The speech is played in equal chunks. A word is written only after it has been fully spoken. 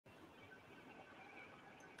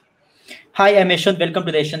Hi, I'm Yashwant. Welcome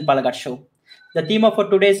to the PALAGHAT show. The theme of our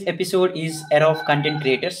today's episode is era of content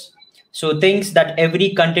creators. So things that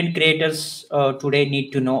every content creators today need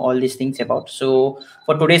to know all these things about. So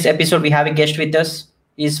for today's episode, we have a guest with us.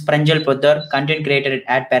 Is Pranjal Poddar, content creator at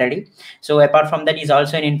Ad Parody. So apart from that, he's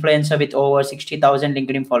also an influencer with over 60,000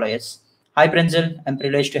 LinkedIn followers. Hi, Pranjal. I'm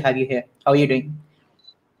privileged to have you here. How are you doing?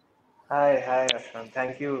 Hi, Ashram.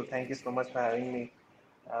 Thank you so much for having me.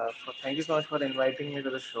 Thank you so much for inviting me to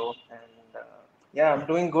the show. And yeah, I'm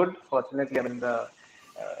doing good. Fortunately, I mean the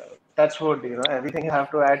touch wood. Everything you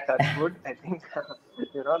have to add touch wood. I think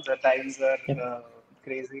the times are Yep.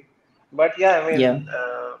 crazy. But yeah, I mean, Yeah.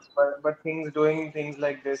 but things doing things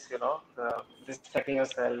like this, distracting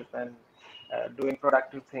yourself and doing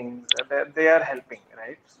productive things, they are helping,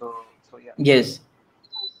 right? So yeah. Yes.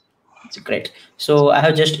 It's great. So I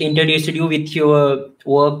have just introduced you with your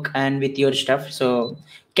work and with your stuff. So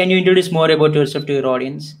can you introduce more about yourself to your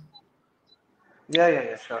audience?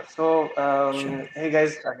 Yeah, sure. So, Sure. hey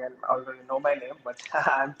guys, again, already know my name, but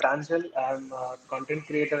I'm Pranjal. I'm a content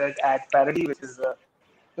creator at Parody, which is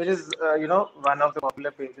one of the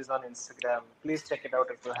popular pages on Instagram. Please check it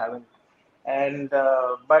out if you haven't. And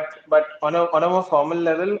but on a more formal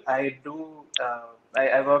level, I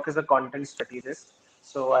work as a content strategist.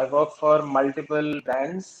 So I work for multiple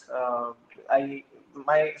brands. I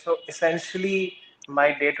my so essentially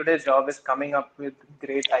my day-to-day job is coming up with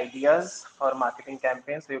great ideas for marketing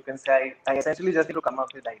campaigns. So you can say I essentially just need to come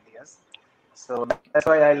up with ideas. So that's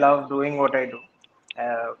why I love doing what I do,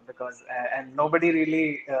 because and nobody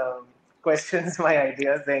really questions my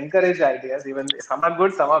ideas. They encourage ideas. Even some are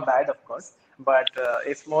good, some are bad, of course. But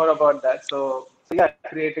it's more about that. So yeah,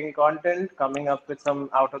 creating content, coming up with some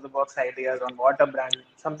out of the box ideas on what a brand,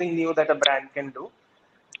 something new that a brand can do.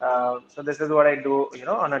 So this is what I do,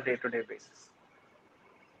 on a day-to-day basis.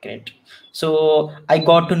 Great. So I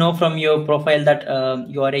got to know from your profile that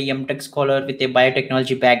you are a MTech scholar with a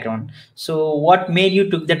biotechnology background. So what made you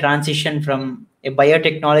took the transition from a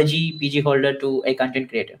biotechnology PG holder to a content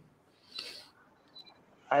creator?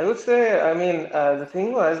 I would say, I mean, the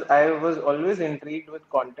thing was, I was always intrigued with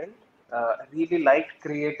content. I really liked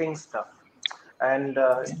creating stuff, and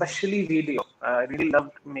Okay. especially video. I really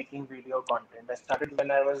loved making video content. I started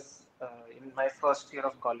when I was in my first year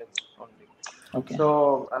of college only. Okay.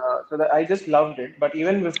 So that I just loved it. But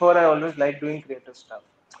even before, I always liked doing creative stuff.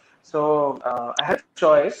 So I had a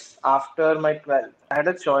choice after my 12th. I had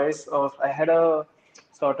a choice of, I had a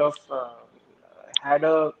sort of, had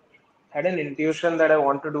a had an intuition that I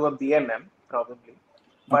want to do a BMM probably,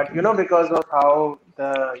 but Okay. because of how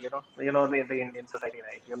the Indian society,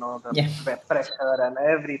 right? The Yeah. pressure and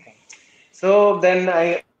everything. So then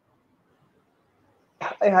I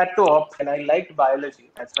had to opt, and I liked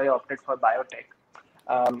biology. That's why I opted for biotech.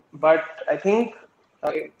 But I think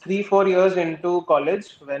 3-4 years into college,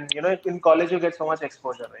 when in college you get so much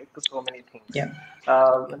exposure, right, to so many things, Yeah.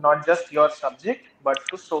 not just your subject, but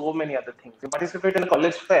to so many other things. You participate in a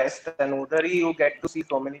college fest, and Udari, you get to see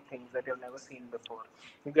so many things that you've never seen before.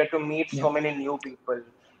 You get to meet Yeah. so many new people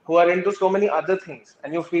who are into so many other things,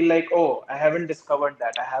 and you feel like, oh, I haven't discovered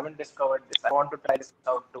that. I haven't discovered this. I want to try this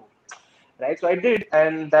out too, right? So I did,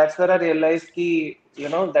 and that's where I realized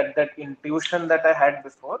that intuition that I had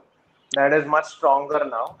before, that is much stronger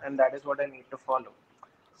now, and that is what I need to follow.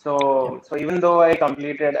 Yeah. So even though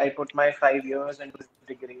I put my 5 years into this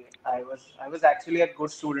degree. I was actually a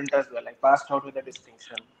good student as well. I passed out with a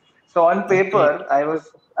distinction. So on Oh, paper, great.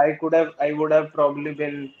 I would have probably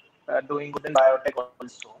been doing good in biotech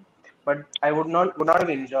also, but I would not have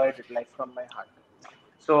enjoyed it like from my heart.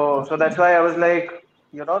 So Okay. that's why I was like,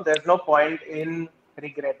 there's no point in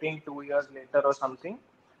regretting 2 years later or something.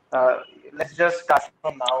 Uh, let's just start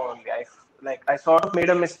from now only. I sort of made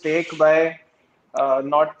a mistake by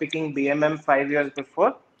not picking BMM 5 years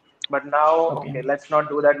before, but now Okay. okay, let's not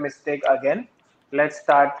do that mistake again. Let's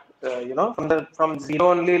start, from zero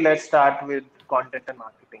only. Let's start with content and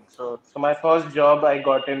marketing. So my first job I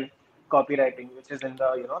got in copywriting, which is in the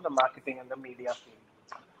the marketing and the media field.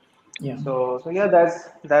 Yeah. So yeah,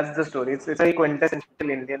 that's the story. It's a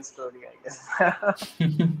quintessential Indian story, I guess.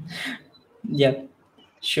 Yeah.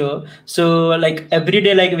 Sure. So, like every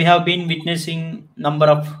day, like we have been witnessing number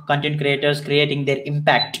of content creators creating their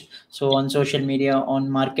impact. So on social media,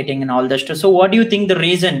 on marketing, and all that stuff. So, what do you think the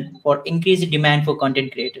reason for increased demand for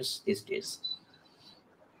content creators these days?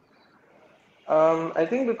 I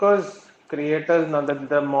think because creators now,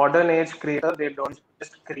 the modern age creator, they don't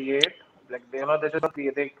just create, like they just don't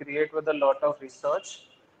create. They create with a lot of research.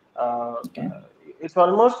 Uh, Okay. it's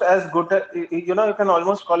almost as good as, you can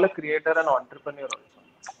almost call a creator an entrepreneur also,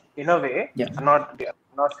 in a way. Yeah. I'm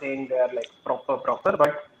not saying they are like proper,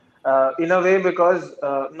 but in a way, because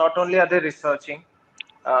not only are they researching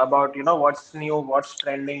about what's new, what's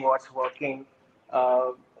trending, what's working,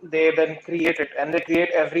 they then create it, and they create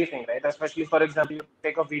everything, right? Especially, for example, you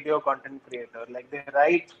take a video content creator, like they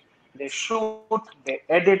write, they shoot, they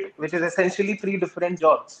edit, which is essentially three different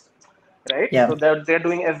jobs, right? So Yeah. they're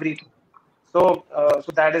doing everything. So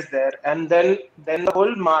that is there, and then the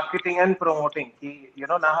whole marketing and promoting.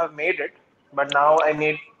 Now I've made it, but now I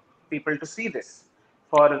need people to see this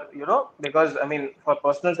for because I mean, for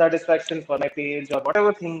personal satisfaction, for my page or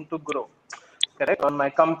whatever thing to grow, correct? Or my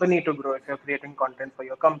company to grow if you're creating content for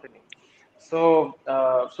your company. So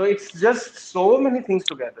it's just so many things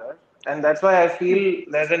together, and that's why I feel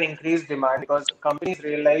there's an increased demand, because companies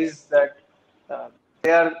realize that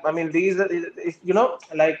they are. I mean, these are,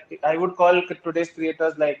 like I would call today's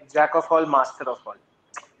creators like jack of all, master of all.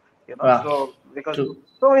 Wow. So because True.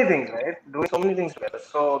 so many things, right? Doing so many things together.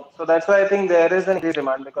 So that's why I think there is an increased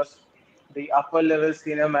demand, because the upper level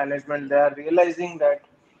senior management, they are realizing that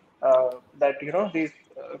these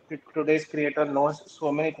today's creator knows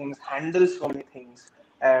so many things, handles so many things,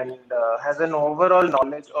 and has an overall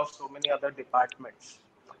knowledge of so many other departments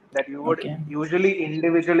that you would Okay. usually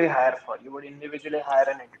individually hire for. You would individually hire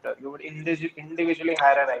an editor. You would individually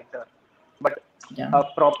hire a writer. But Yeah. a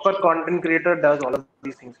proper content creator does all of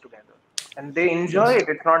these things together, and they enjoy Yes. it.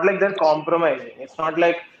 It's not like they're compromising. It's not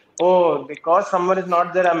like, oh, because someone is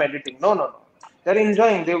not there, I'm editing. No, no, no. They're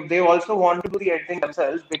enjoying. They also want to do the editing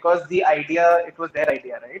themselves, because the idea, it was their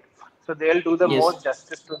idea, right? So they'll do the Yes. most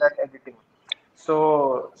justice to that editing. So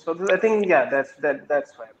I think, yeah, that's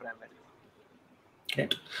why primarily.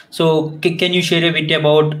 Great. So, can you share a bit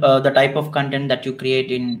about the type of content that you create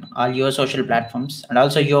in all your social platforms, and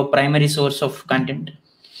also your primary source of content?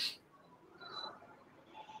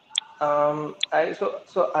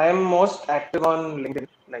 So I am most active on LinkedIn,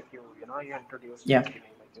 like you introduced me Yeah. to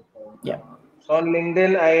me, like you said. Yeah. So on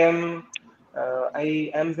LinkedIn, I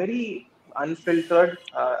am very unfiltered.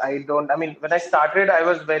 I don't. I mean, when I started, I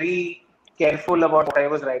was very careful about what I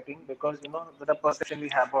was writing, because the perception we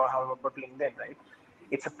have about LinkedIn, right?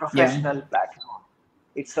 It's a Yeah. professional platform.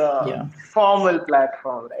 It's a Yeah. formal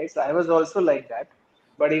platform, right? So I was also like that,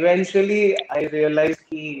 but eventually I realized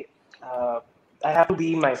that I have to be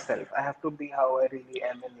myself. I have to be how I really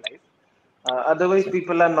am in life. Otherwise, Yeah.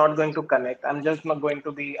 people are not going to connect. I'm just not going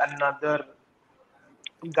to be another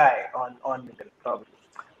guy on LinkedIn, probably.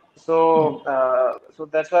 Yeah. So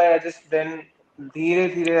that's why I just then धीरे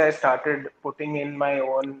धीरे I started putting in my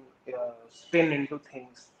own spin into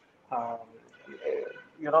things. Um,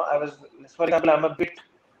 I was, for example, I'm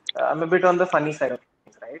a bit on the funny side of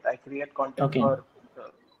things, right? I create content Okay. for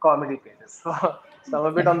comedy pages, so I'm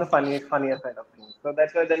a bit Yeah. on the funnier side of things. So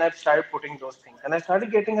that's why then I started putting those things, and I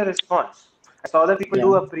started getting a response. I saw that people Yeah.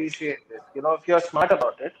 do appreciate it. If you're smart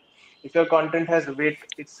about it, if your content has wit,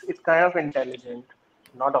 it's kind of intelligent,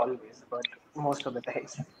 not always, but most of the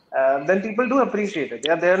times. Then people do appreciate it.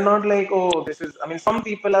 Yeah, they're not like, oh, this is. I mean, some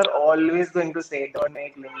people are always going to say, don't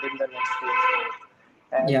make LinkedIn the next Facebook,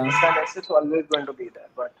 and Yeah. this and it's always going to be there.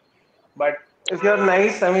 But if you're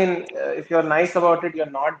nice, I mean, if you're nice about it,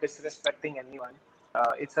 you're not disrespecting anyone.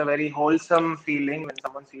 It's a very wholesome feeling when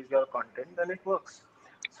someone sees your content, then it works.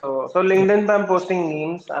 So Yeah. LinkedIn, I'm posting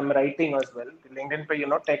memes, I'm writing as well.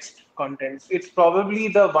 LinkedIn, text contents. It's probably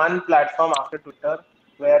the one platform after Twitter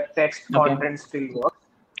where text Okay. content still works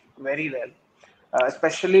very well.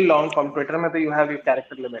 Especially long form. Twitter, mein you have your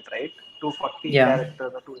character limit, right? 240 Yeah.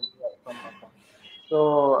 characters or 280, if I'm not wrong.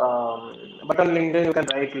 But on LinkedIn, you can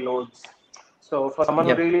write loads. So for someone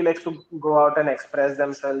who Yep. really likes to go out and express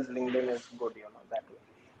themselves, LinkedIn is good, that way.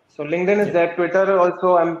 So LinkedIn is Yep. there. Twitter also,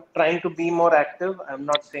 I'm trying to be more active. I'm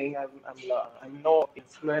not saying I'm no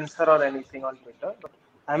influencer or anything on Twitter, but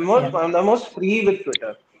Yeah. I'm the most free with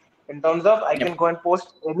Twitter, in terms of I Yep. can go and post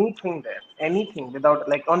anything there, anything, without,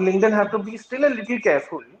 like, on LinkedIn I have to be still a little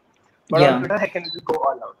careful, but on Yeah. Twitter I can just go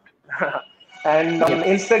all out. And on Yep.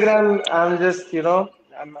 Instagram, I'm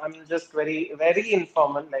just very, very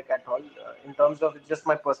informal, like, at all, in terms of just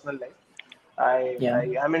my personal life. Yeah.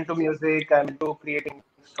 I am into music. I'm into creating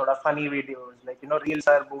sort of funny videos. Like, reels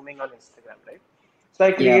are booming on Instagram, right? So I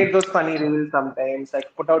Yeah. create those funny reels sometimes. I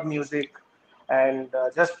put out music and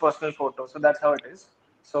just personal photos. So that's how it is.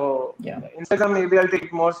 So Yeah. Instagram, maybe I'll take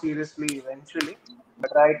it more seriously eventually.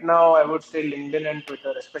 But right now, I would say LinkedIn and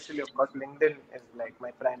Twitter, especially, of course, LinkedIn is like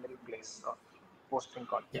my primary place of posting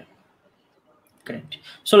content. Yeah. Correct.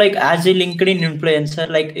 So, like, as a LinkedIn influencer,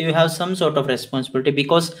 like, you have some sort of responsibility,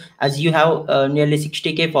 because as you have nearly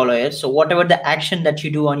 60K followers. So, whatever the action that you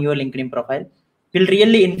do on your LinkedIn profile, will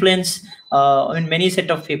really influence in many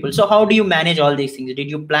set of people. So how do you manage all these things? Did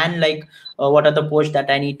you plan like what are the posts that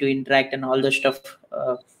I need to interact and all the stuff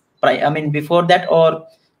I mean before that, or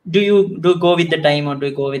do you go with the time, or do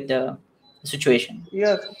you go with the situation?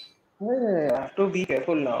 Yes. Yeah, I have to be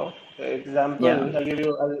careful now. Yeah, Example,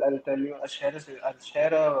 I'll tell you,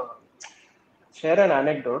 share an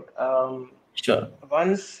anecdote. sure.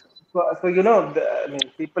 Once, so I mean,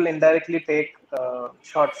 people indirectly take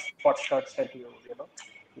pot shots at you.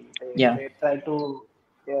 Yeah, They try to.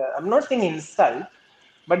 Yeah, I'm not saying insult,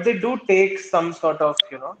 but they do take some sort of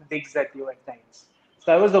digs at you at times.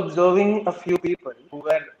 So I was observing a few people who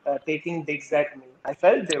were taking digs at me. I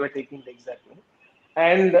felt they were taking digs at me,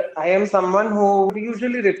 and I am someone who would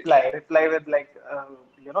usually reply with like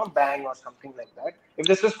bang or something like that. If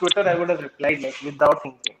this was Twitter, I would have replied like without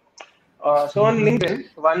thinking. So on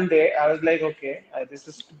LinkedIn, one day I was like, okay, this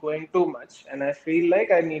is going too much, and I feel like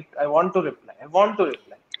I want to reply. I want to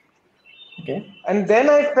reply. okay, And then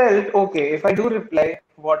I felt, okay, if I do reply,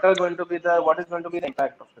 what is going to be the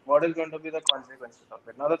impact of it? What is going to be the consequences of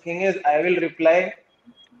it? Now the thing is, I will reply.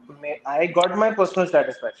 I got my personal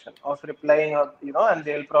satisfaction of replying, and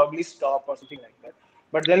they'll probably stop or something like that.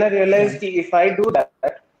 But then I yeah, realized if I do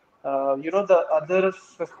that, the other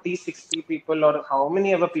 50, 60 people or how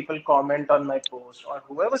many ever people comment on my post or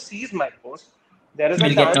whoever sees my post, there is a will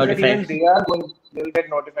get chance that notified. even they'll get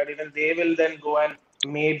notified. Even they will then go and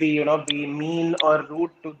maybe, be mean or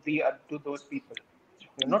rude to those people,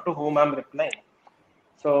 to whom I'm replying.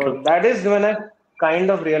 So True. that is when I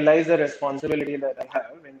kind of realized the responsibility that I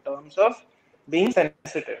have in terms of being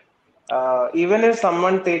sensitive. Even if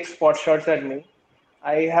someone takes pot shots at me,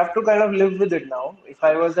 I have to kind of live with it now. If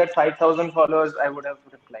I was at 5,000 followers, I would have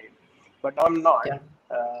replied, but now I'm not. Yeah,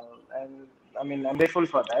 And I mean, I'm grateful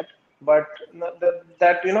for that. But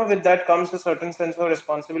that, with that comes a certain sense of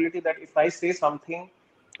responsibility that if I say something,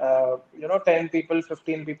 10 people,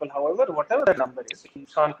 15 people, however, whatever the number is, it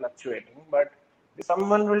keeps on fluctuating. But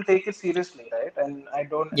someone will take it seriously, right? And I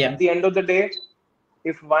don't, at yeah, the end of the day,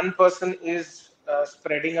 if one person is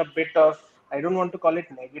spreading a bit of, I don't want to call it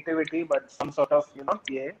negativity, but some sort of,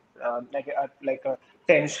 yeah, like a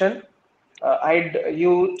tension, I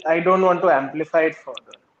don't want to amplify it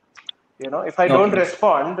further. If I don't okay,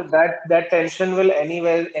 respond, that tension will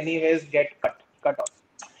anyways get cut off,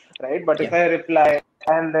 right? But if yeah, I reply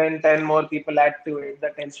and then 10 more people add to it, the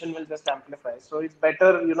tension will just amplify. So it's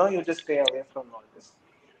better, you just stay away from all this.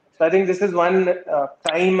 So I think this is one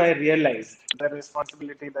time I realized the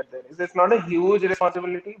responsibility that there is. It's not a huge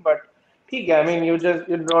responsibility, but I mean, you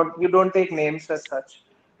don't take names as such.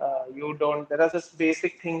 You don't. There are just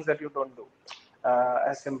basic things that you don't do,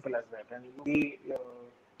 as simple as that, and you be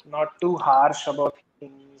not too harsh about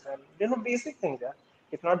things and basic things. Yeah,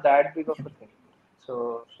 it's not that big of a thing.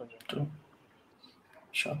 So yeah. true.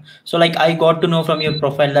 Sure. So, like, I got to know from your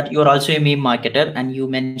profile that you're also a meme marketer, and you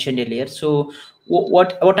mentioned earlier. So,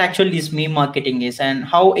 what actually this meme marketing is, and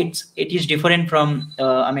how it is different from,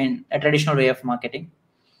 I mean, a traditional way of marketing.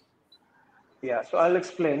 Yeah, so I'll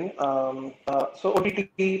explain. So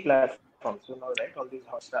OTT platforms, right? All these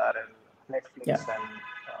Hotstar and Netflix Yeah. and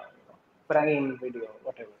Prime Video,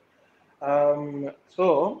 whatever.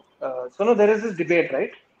 So no, there is this debate,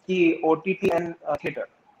 right? Ki OTT and theater,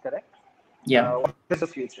 correct? Yeah. What is the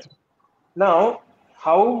future? Now,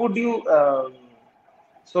 how would you?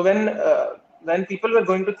 So when people were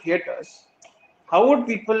going to theaters, how would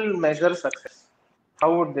people measure success?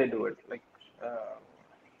 How would they do it? Like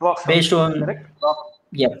box Based office, on. correct?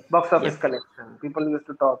 Yeah. Box Yeah. office collection. People used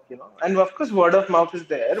to talk, and of course, word of mouth is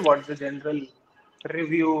there. What's the general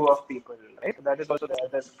review of people, right? That is also there.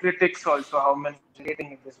 There's critics also, how much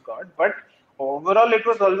rating it is got. But overall, it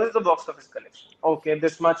was always the box office collection. Okay,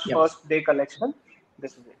 this much Yeah. first day collection,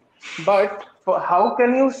 this is it. But for how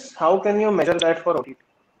can you measure that for OTT?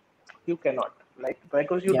 You cannot, like,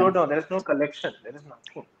 because you Yeah. don't know. There is no collection. There is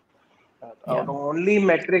nothing. Yeah. The only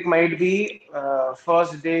metric might be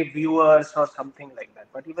first day viewers or something like that.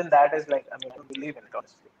 But even that is like, I mean, I don't believe in it,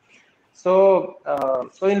 honestly.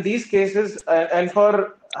 So in these cases, and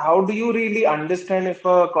for how do you really understand if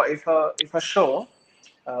a show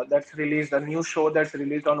that's released, a new show that's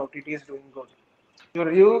released on OTT is doing good?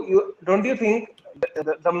 You don't you think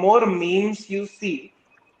the more memes you see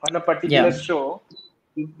on a particular Yeah. show,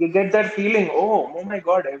 you get that feeling, oh my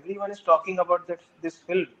God, everyone is talking about this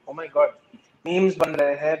film. Oh my God, memes ban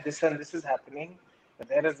rahe hai, this and this is happening.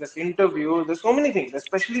 There is this interview. There's so many things,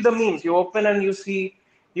 especially the memes. You open and you see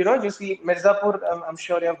Mirzapur. I'm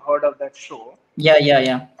sure you have heard of that show. Yeah. Yeah.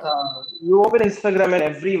 Yeah. You open Instagram and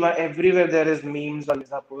everywhere there is memes on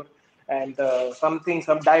Mirzapur, and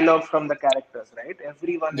some dialogue from the characters, right?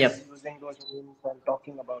 Everyone is Yep. using those memes and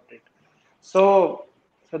talking about it. So,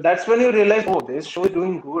 so that's when you realize, oh, this show is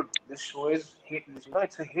doing good. This show is hit.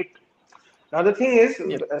 It's a hit. Now the thing is,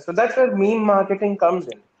 Yep. so that's where meme marketing comes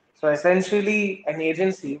in. So essentially, an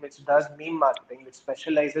agency which does meme marketing, which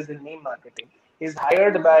specializes in meme marketing, is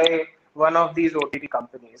hired by one of these OTT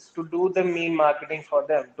companies to do the meme marketing for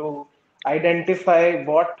them, to identify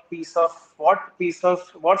what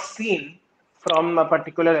scene from a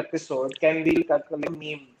particular episode can be a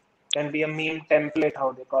meme, can be a meme template,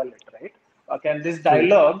 how they call it, right? Or can this True.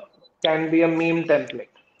 dialogue can be a meme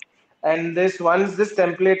template? And this once this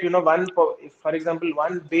template, if, for example,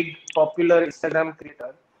 one big popular Instagram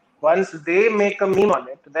creator, once they make a meme on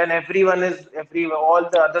it, then every all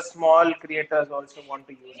the other small creators also want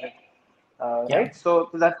to use it, Yeah. right? So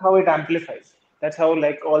that's how it amplifies. That's how,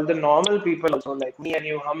 like, all the normal people also, like me and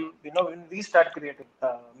you, when we start creating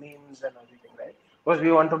memes and everything, right? Because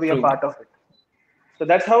we want to be a True. part of it. So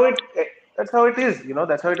that's how it is. That's how it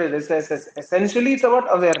is. Essentially, it's about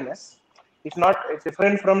awareness. It's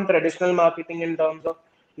different from traditional marketing in terms of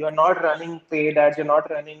you're not running paid ads, you're not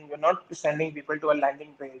sending people to a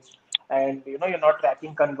landing page, and you're not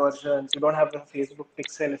tracking conversions. You don't have a Facebook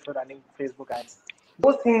pixel if you're running Facebook ads.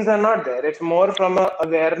 Those things are not there. It's more from a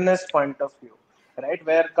awareness point of view, right?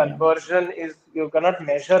 Where Yeah. conversion is, you cannot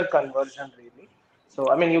measure conversion really. So,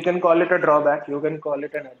 I mean, you can call it a drawback, you can call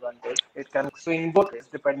it an advantage. It can swing both ways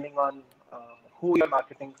depending on who you're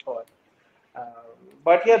marketing for.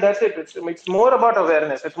 But yeah, that's it. It's more about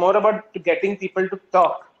awareness. It's more about getting people to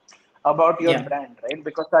talk about your Yeah. brand, right?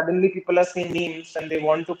 Because suddenly people are seeing memes and they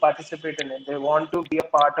want to participate in it. They want to be a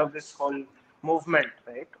part of this whole movement,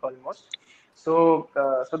 right? Almost. So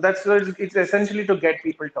that's it's essentially to get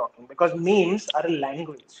people talking, because memes are a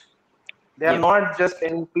language. They are Yep. not just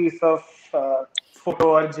any piece of photo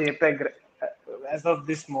or JPEG as of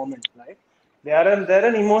this moment, right? They're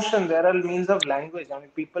an emotion. They are a means of language. I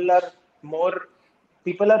mean, people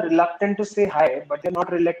are reluctant to say hi, but they're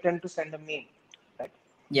not reluctant to send a meme, right?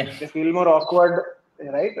 Yeah. They feel more awkward,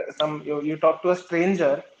 right? You talk to a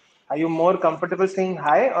stranger. Are you more comfortable saying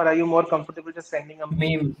hi, or are you more comfortable just sending a meme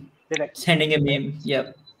Meme. directly, Sending a right? meme.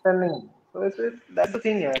 Yep. Sending. So that's the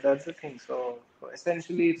thing, yeah. That's the thing. So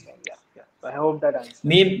essentially, it's yeah, yeah. So I hope that answers it.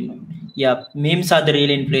 Meme. Yeah. Memes are the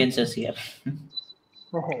real influencers here.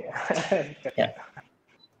 Yeah. Yeah.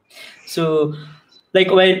 So, like,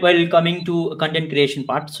 while coming to content creation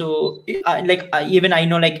part, so even I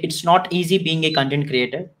know, like, it's not easy being a content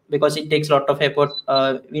creator because it takes a lot of effort.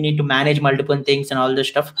 We need to manage multiple things and all this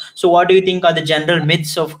stuff. So what do you think are the general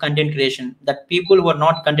myths of content creation that people who are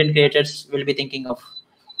not content creators will be thinking of?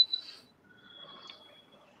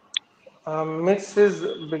 Myths is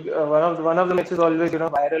big. One of the myths is always,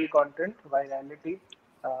 viral content, virality,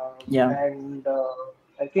 Yeah. and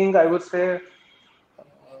I think I would say,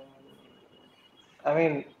 I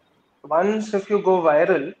mean, once if you go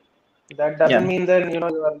viral, that doesn't Yeah. mean then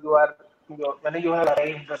when you have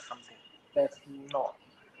arrived or something. That's no.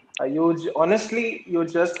 Honestly, you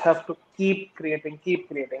just have to keep creating, keep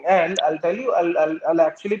creating. And I'll tell you, I'll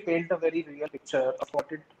actually paint a very real picture of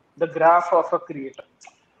the graph of a creator.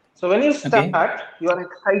 So when you Okay. start, you are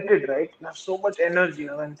excited, right? You have so much energy,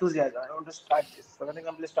 enthusiasm. I want to start this. So when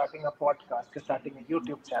you're starting a podcast, you're starting a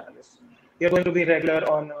YouTube channel, you're going to be regular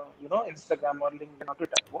on, Instagram or LinkedIn or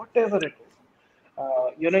Twitter, whatever it is.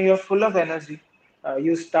 You're full of energy.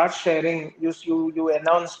 You start sharing. You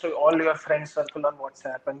announce to all your friends circle on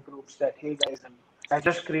WhatsApp and groups that, hey guys, I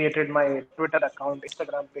just created my Twitter account,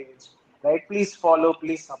 Instagram page, right? Please follow,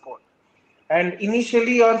 please support. And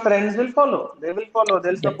initially your friends will follow, they'll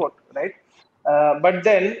Yep. support, right? But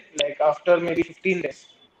then, like, after maybe 15 days,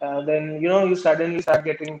 then you suddenly start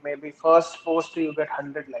getting, maybe first post you get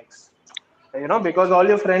 100 likes, because all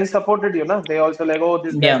your friends supported they also like, oh,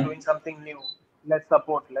 this guy's Yeah. doing something new, let's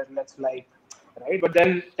support, let's like, right? But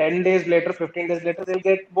then 10 days later, 15 days later, they'll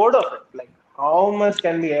get bored of it, like, how much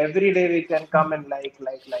can be every day we can come and like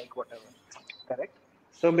whatever, correct?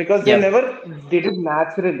 So because they Yep. never did it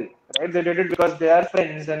naturally, right? They did it because they are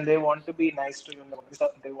friends and they want to be nice to you and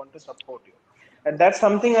they want to support you. And that's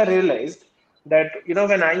something I realized, that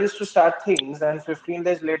when I used to start things and 15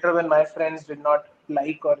 days later when my friends did not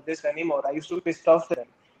like or this anymore, I used to be pissed off with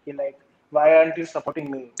them. You're like, why aren't you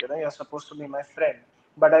supporting me? You're supposed to be my friend.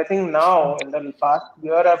 But I think now in the past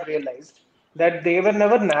year I've realized that they were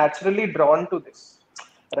never naturally drawn to this,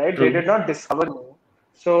 right? They True. did not discover me.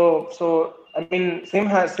 So I mean, same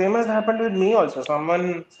has happened with me also.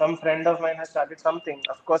 Some friend of mine has started something.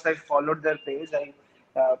 Of course, I followed their page. I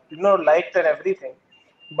liked and everything.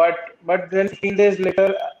 But then 15 days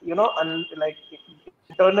later, like,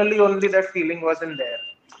 internally only that feeling wasn't there.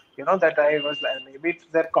 That I was like, maybe it's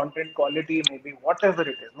their content quality, maybe whatever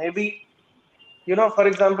it is. Maybe, for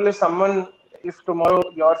example, if tomorrow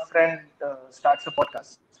your friend starts a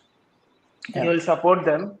podcast, Yeah. you'll support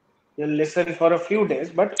them, you'll listen for a few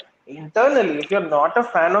days, but internally, if you're not a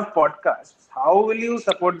fan of podcasts, how will you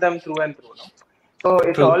support them through and through? No? So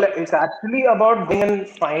True. it's actually about going and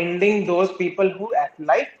finding those people who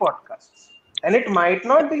like podcasts. And it might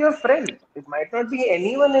not be your friend, it might not be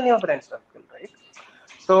anyone in your friend circle, right?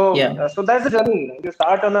 So, Yeah. so that's the journey. Right? You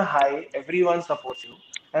start on a high, everyone supports you,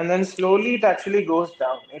 and then slowly it actually goes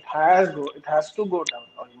down. It has to go down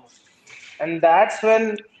almost, and that's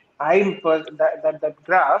when that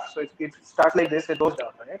graph. So it starts like this, it goes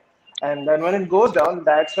down, right? And then when it goes down,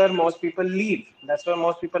 that's where most people leave. That's where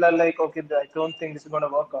most people are like, okay, I don't think this is going to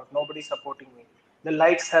work out. Nobody's supporting me. The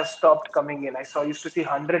likes have stopped coming in. Used to see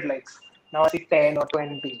 100 likes. Now I see 10 or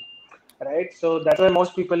 20, right? So that's where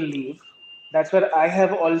most people leave. That's where I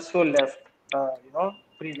have also left.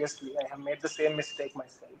 Previously I have made the same mistake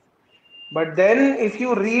myself. But then, if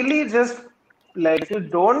you really just like, if you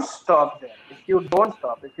don't stop there, if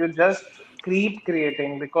you just keep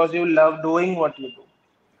creating because you love doing what you do,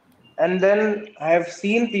 and then I have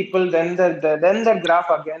seen people, then the graph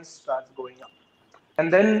again starts going up,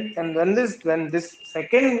 and when this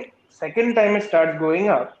second time it starts going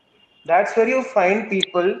up, that's where you find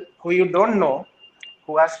people who you don't know,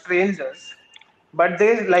 who are strangers, but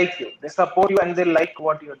they like you, they support you, and they like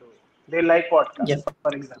what you're doing. They like Yeah. podcasts,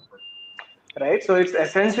 for example, right? So it's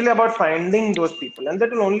essentially about finding those people, and that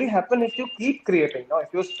will only happen if you keep creating. Now, if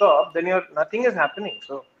you stop, then you're nothing is happening.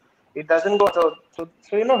 So it doesn't go. So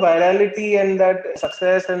virality and that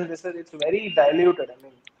success and this is, it's very diluted. I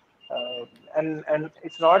mean, and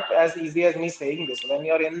it's not as easy as me saying this. When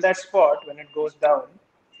you're in that spot, when it goes down,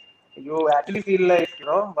 you actually feel like,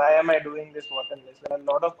 why am I doing this? What and this? There are a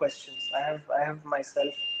lot of questions. I have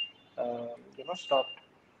myself, stopped.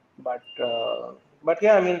 But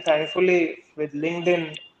yeah, I mean, thankfully with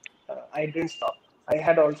LinkedIn, I didn't stop. I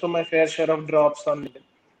had also my fair share of drops on LinkedIn,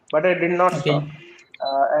 but I did not Okay. stop,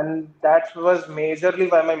 and that was majorly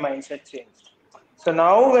why my mindset changed. So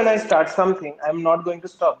now when I start something, I'm not going to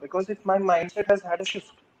stop because my mindset has had a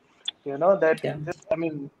shift. That Yeah. just, I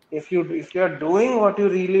mean, if you're doing what you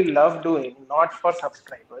really love doing, not for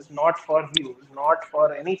subscribers, not for views, not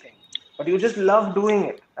for anything, but you just love doing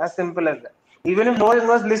it, as simple as that. Even if no one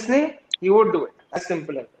was listening, you would do it, as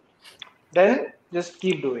simple as that. Then just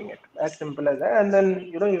keep doing it, as simple as that, and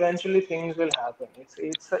then eventually things will happen.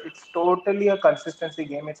 It's totally a consistency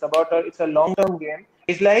game. It's a long term game.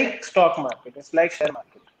 It's like stock market, it's like share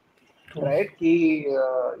market, True. right?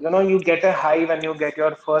 You get a high when you get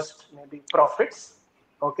your first maybe profits,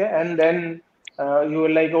 okay, and then you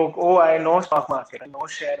will like, oh, I know stock market, I know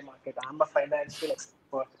share market, I'm a financial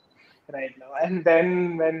expert right now. And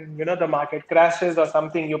then when the market crashes or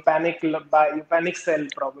something, you panic sell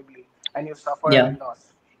probably, and you suffer a Yeah.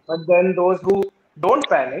 loss. But then those who don't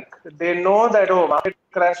panic, they know that, oh, market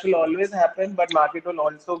crash will always happen, but market will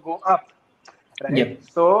also go up, right? Yep.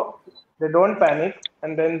 So they don't panic,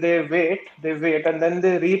 and then they wait, and then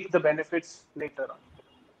they reap the benefits later on.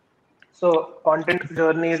 So content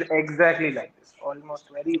journey is exactly like this, almost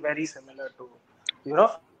very, very similar to,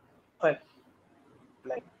 like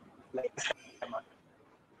share market.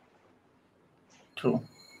 True.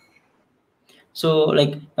 So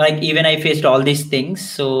like even I faced all these things.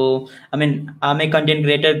 So I mean, I'm a content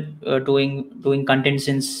creator, doing content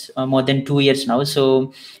since more than 2 years now.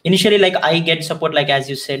 So initially, like, I get support, like as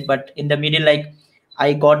you said, but in the middle, like,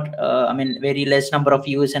 I got I mean, very less number of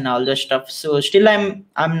views and all the stuff. So still I'm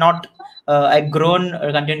not I've grown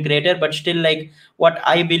a content creator, but still, like, what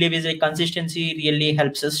I believe is a consistency really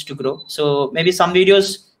helps us to grow. So maybe some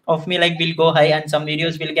videos of me like will go high, and some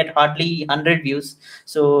videos will get hardly 100 views.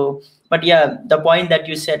 So but yeah, the point that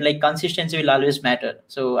you said, like, consistency will always matter.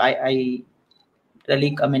 So I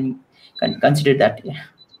really, I mean, consider that. Yeah.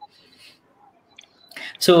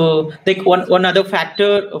 So like one other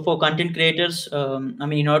factor for content creators, I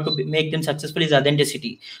mean, in order to make them successful, is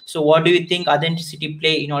authenticity. So what do you think authenticity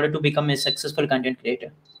play in order to become a successful content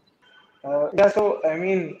creator? Yeah, so I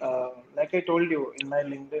mean, like I told you, in my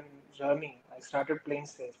LinkedIn journey, I started playing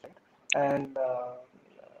safe, right? And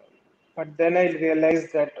but then I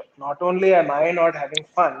realized that not only am I not having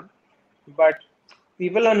fun, but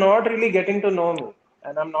people are not really getting to know me,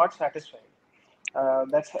 and I'm not satisfied.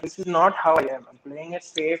 This is not how I am. I'm playing it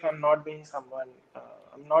safe. I'm not being someone.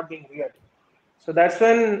 I'm not being weird. So that's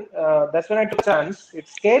when I took a chance.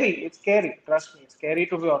 It's scary. It's scary. Trust me, it's scary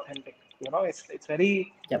to be authentic. It's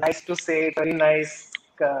very Yep. nice to say. It's very nice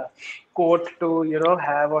quote to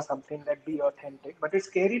have or something, that be authentic. But it's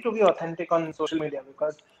scary to be authentic on social media,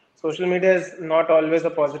 because social media is not always a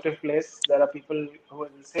positive place. There are people who will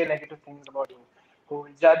say negative things about you, who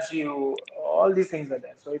will judge you. All these things are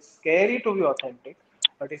there. So it's scary to be authentic.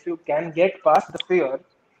 But if you can get past the fear,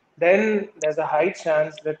 then there's a high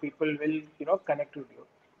chance that people will connect with you,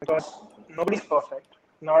 because nobody's perfect.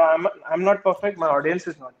 Now I'm not perfect, my audience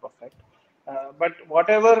is not perfect, but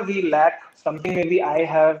whatever we lack, something maybe I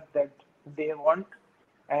have that they want,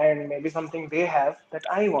 and maybe something they have that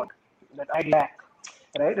I want, that I lack,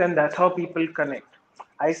 right? And that's how people connect.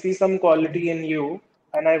 I see some quality in you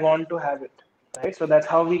and I want to have it, right? So that's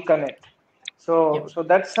how we connect. So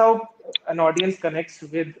that's how an audience connects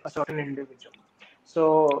with a certain individual.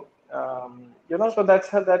 So so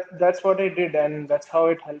that's what I did, and that's how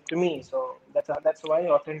it helped me. So that's why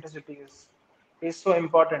authenticity is so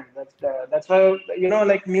important. That's why,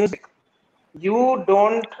 like music. You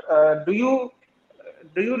don't do you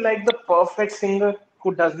like the perfect singer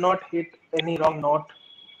who does not hit any wrong note?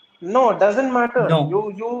 No, it doesn't matter. No.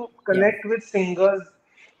 You Yeah. connect with singers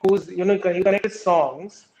whose you connect with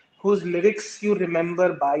songs whose lyrics you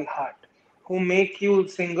remember by heart, who make you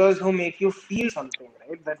singers who make you feel something,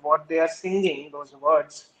 right? That what they are singing, those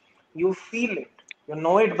words, you feel it, you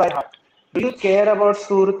know it by heart. Do you care about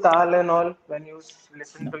sur, tal, and all when you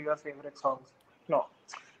listen No. to your favorite songs? No,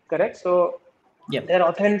 correct. So Yeah. they're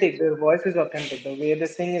authentic. Their voice is authentic. The way they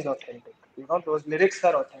sing is authentic. Those lyrics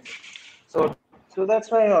are authentic. So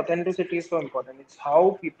that's why authenticity is so important. It's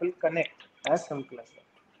how people connect. As simple as that.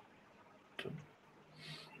 True.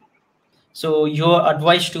 So your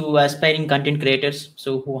advice to aspiring content creators,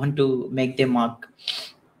 so who want to make their mark?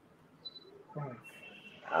 Hmm.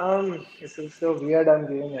 This is so weird. I'm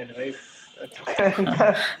giving advice because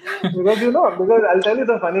I'll tell you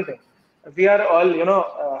the funny thing. We are all,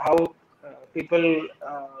 how people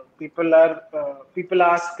people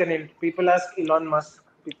ask people ask Elon Musk,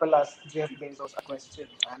 people ask Jeff Bezos a question.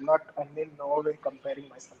 I'm in no way comparing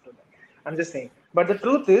myself to them. I'm just saying. But the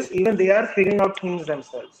truth is, even they are figuring out things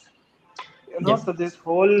themselves. Yeah. So this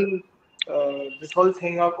whole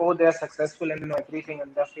thing of, oh, they are successful and they know everything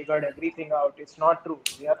and they've figured everything out, it's not true.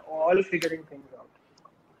 We are all figuring things out,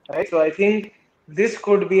 right? So I think this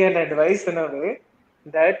could be an advice in a way,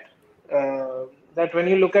 that that when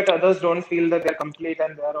you look at others, don't feel that they're complete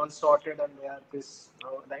and they are all sorted and they are this,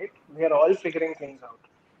 right? We are all figuring things out.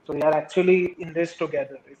 So we are actually in this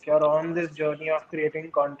together. If you're on this journey of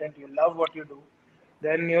creating content, you love what you do,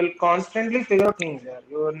 then you'll constantly figure out things there.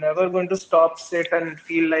 You're never going to stop, sit, and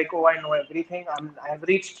feel like, oh, I know everything. I've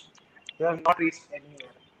reached. You have not reached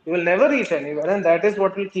anywhere. You will never reach anywhere, and that is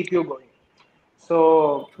what will keep you going.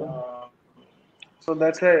 So, True. so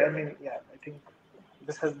that's why, I mean, yeah, I think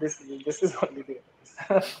this is only the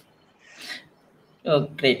advice. Oh,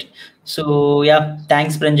 great. So yeah,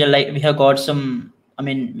 thanks, Pranjal. Like we have got some, I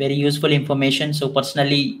mean, very useful information. So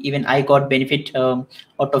personally, even I got benefit out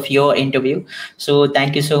of your interview. So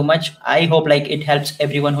thank you so much. I hope like it helps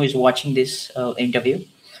everyone who is watching this interview.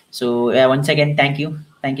 So yeah, once again, thank you.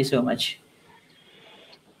 Thank you so much.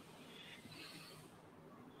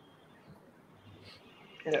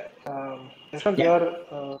 Yeah. Yashwant, Yeah.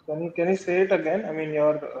 can you say it again? I mean,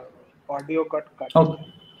 your audio got cut. Oh,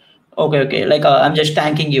 okay, okay. Like I'm just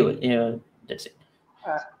thanking you. Yeah, that's it.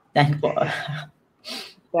 Uh, Thank for.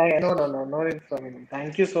 no need for me.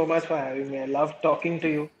 Thank you so much for having me. I love talking to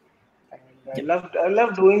you, and I Yep.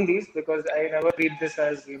 love doing these, because I never treat this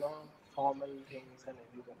as formal things and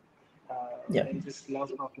everything. Yeah. I just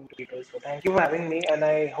love talking to people. So thank you for having me, and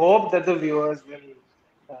I hope that the viewers will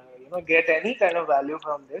get any kind of value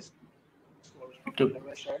from this, whatever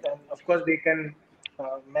I shared. True. And of course, they can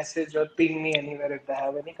message or ping me anywhere if they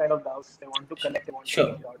have any kind of doubts, they want to connect, they want to reach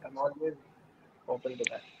Sure. out. I'm always open to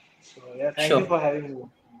that. So yeah, thank you Sure. for having me, and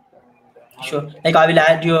have a Sure. good day. Like I will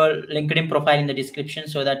add your LinkedIn profile in the description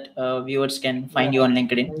so that viewers can find you Yeah, on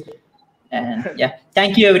LinkedIn. thank you. And yeah,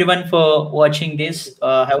 thank you everyone for watching Thank you. this.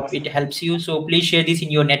 I hope it Awesome. helps you. So please share this in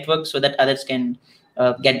your network so that others can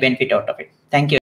get benefit out of it. Thank you.